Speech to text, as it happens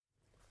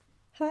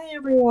Hi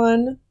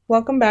everyone,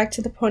 welcome back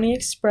to the Pony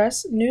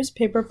Express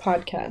newspaper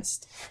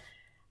podcast.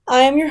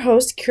 I am your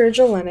host, Kira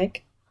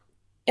Jelinek,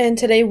 and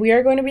today we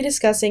are going to be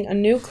discussing a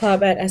new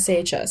club at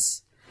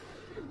SHS.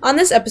 On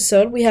this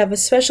episode, we have a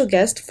special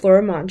guest,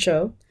 Flora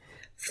Montcho.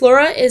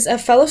 Flora is a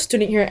fellow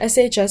student here at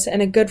SHS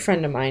and a good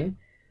friend of mine.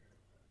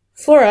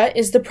 Flora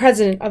is the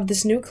president of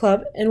this new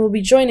club and will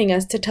be joining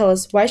us to tell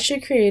us why she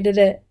created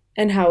it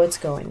and how it's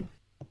going.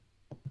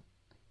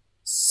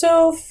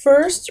 So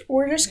first,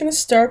 we're just going to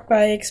start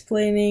by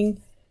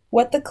explaining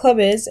what the club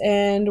is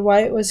and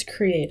why it was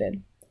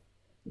created.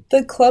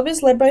 The club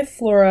is led by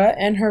Flora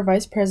and her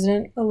vice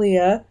president,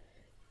 Aaliyah.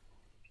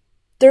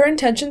 Their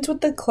intentions with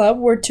the club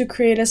were to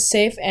create a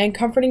safe and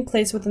comforting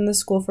place within the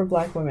school for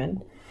Black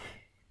women.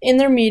 In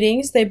their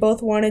meetings, they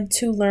both wanted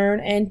to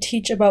learn and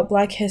teach about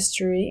Black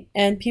history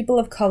and people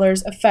of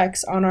color's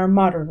effects on our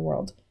modern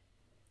world.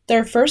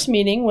 Their first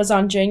meeting was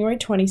on January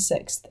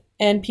 26th.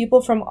 And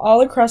people from all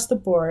across the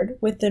board,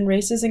 within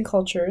races and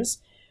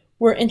cultures,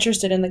 were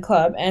interested in the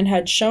club and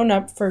had shown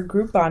up for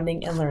group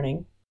bonding and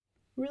learning.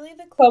 Really,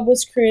 the club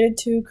was created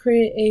to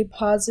create a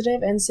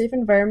positive and safe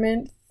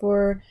environment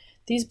for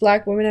these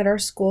Black women at our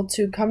school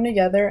to come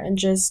together and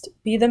just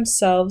be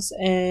themselves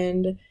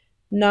and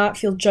not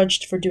feel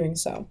judged for doing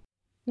so.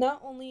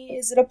 Not only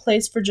is it a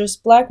place for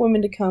just Black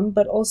women to come,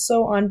 but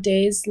also on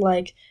days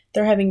like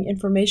they're having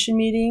information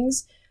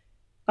meetings,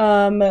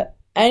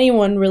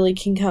 anyone really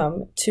can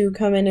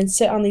come in and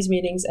sit on these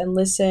meetings and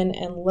listen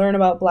and learn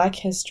about Black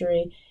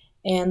history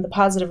and the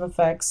positive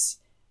effects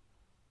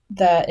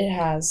that it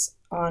has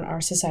on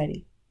our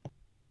society.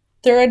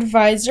 Their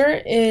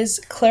advisor is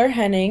Claire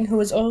Henning,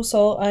 who is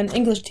also an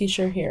English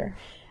teacher here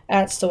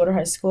at Stillwater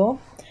High School.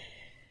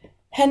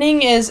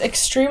 Henning is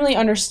extremely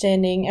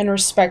understanding and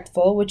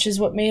respectful, which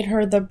is what made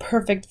her the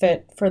perfect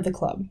fit for the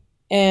club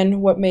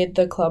and what made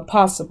the club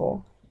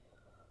possible.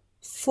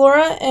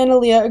 Flora and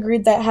Aaliyah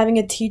agreed that having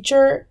a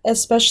teacher,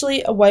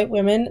 especially a white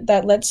woman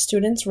that let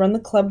students run the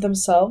club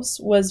themselves,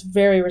 was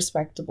very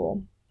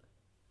respectable.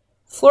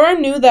 Flora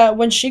knew that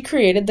when she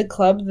created the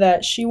club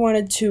that she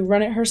wanted to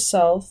run it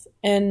herself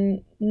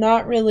and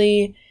not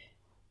really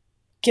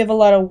give a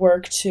lot of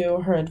work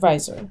to her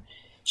advisor.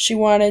 She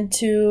wanted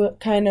to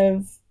kind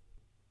of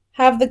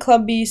have the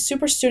club be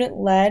super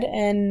student-led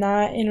and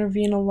not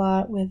intervene a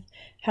lot with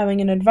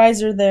having an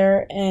advisor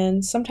there,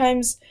 and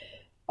sometimes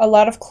a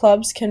lot of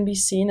clubs can be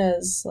seen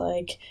as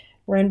like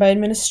ran by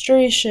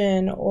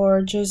administration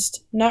or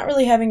just not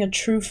really having a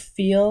true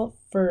feel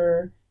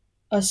for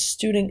a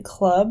student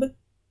club.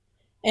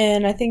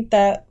 And I think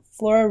that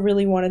Flora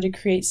really wanted to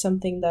create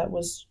something that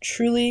was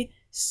truly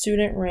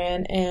student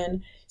ran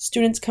and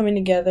students coming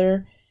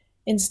together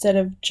instead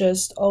of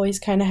just always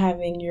kind of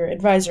having your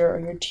advisor or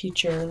your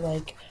teacher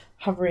like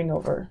hovering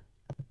over.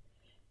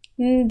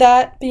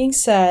 That being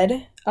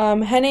said,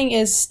 Henning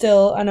is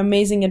still an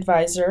amazing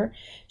advisor.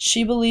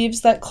 She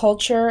believes that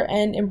culture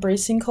and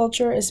embracing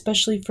culture,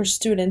 especially for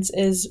students,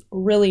 is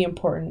really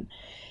important.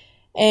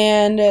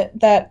 And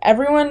that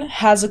everyone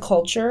has a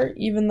culture,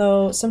 even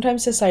though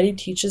sometimes society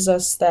teaches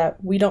us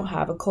that we don't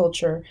have a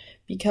culture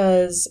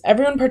because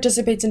everyone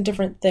participates in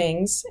different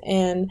things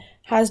and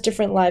has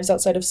different lives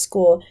outside of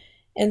school.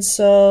 And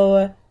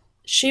so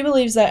she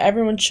believes that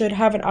everyone should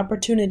have an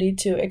opportunity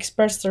to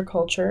express their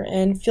culture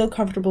and feel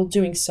comfortable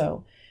doing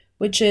so,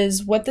 which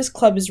is what this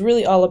club is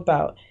really all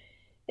about.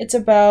 It's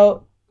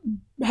about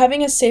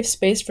having a safe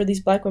space for these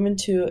Black women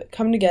to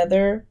come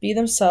together, be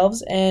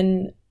themselves,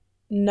 and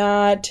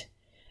not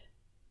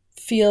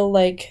feel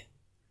like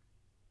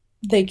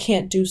they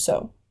can't do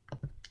so.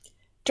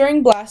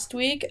 During Blast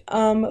Week,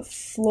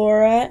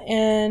 Flora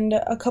and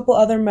a couple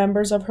other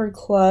members of her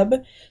club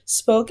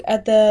spoke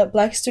at the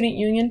Black Student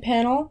Union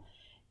panel,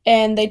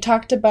 and they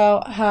talked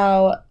about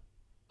how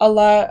a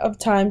lot of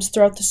times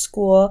throughout the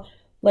school,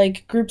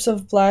 like groups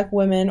of Black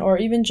women or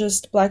even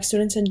just Black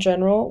students in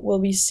general will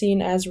be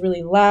seen as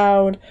really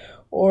loud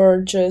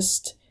or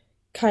just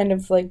kind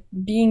of like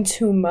being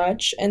too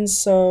much. And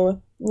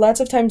so lots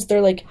of times they're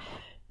like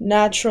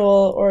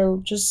natural or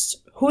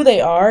just who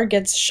they are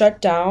gets shut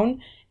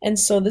down. And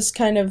so this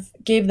kind of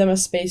gave them a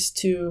space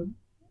to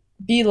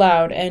be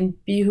loud and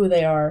be who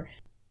they are.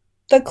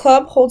 The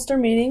club holds their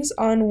meetings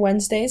on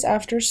Wednesdays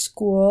after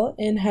school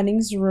in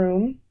Henning's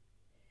room.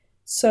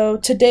 So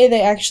today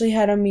they actually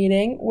had a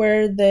meeting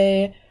where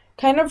they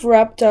kind of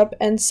wrapped up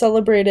and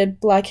celebrated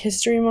Black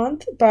History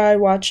Month by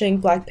watching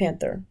Black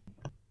Panther.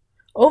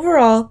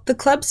 Overall, the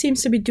club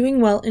seems to be doing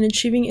well in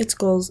achieving its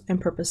goals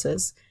and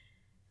purposes.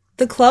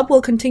 The club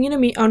will continue to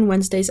meet on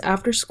Wednesdays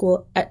after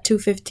school at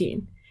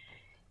 2:15.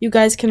 You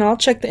guys can all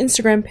check the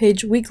Instagram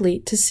page weekly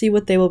to see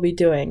what they will be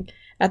doing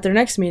at their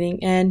next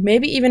meeting and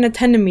maybe even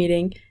attend a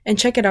meeting and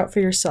check it out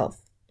for yourself.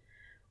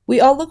 We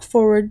all look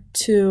forward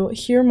to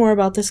hear more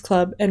about this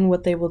club and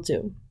what they will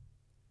do.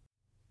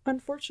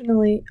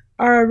 Unfortunately,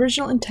 our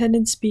original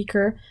intended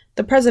speaker,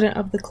 the president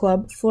of the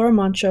club, Flora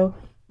Montcho,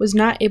 was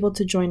not able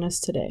to join us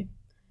today.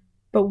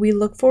 But we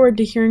look forward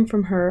to hearing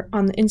from her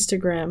on the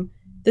Instagram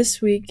this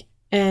week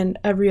and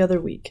every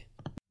other week.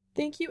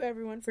 Thank you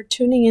everyone for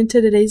tuning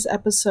into today's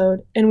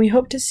episode, and we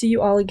hope to see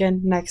you all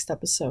again next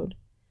episode.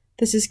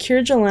 This is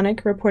Kira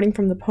Jelenik reporting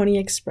from the Pony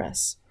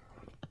Express.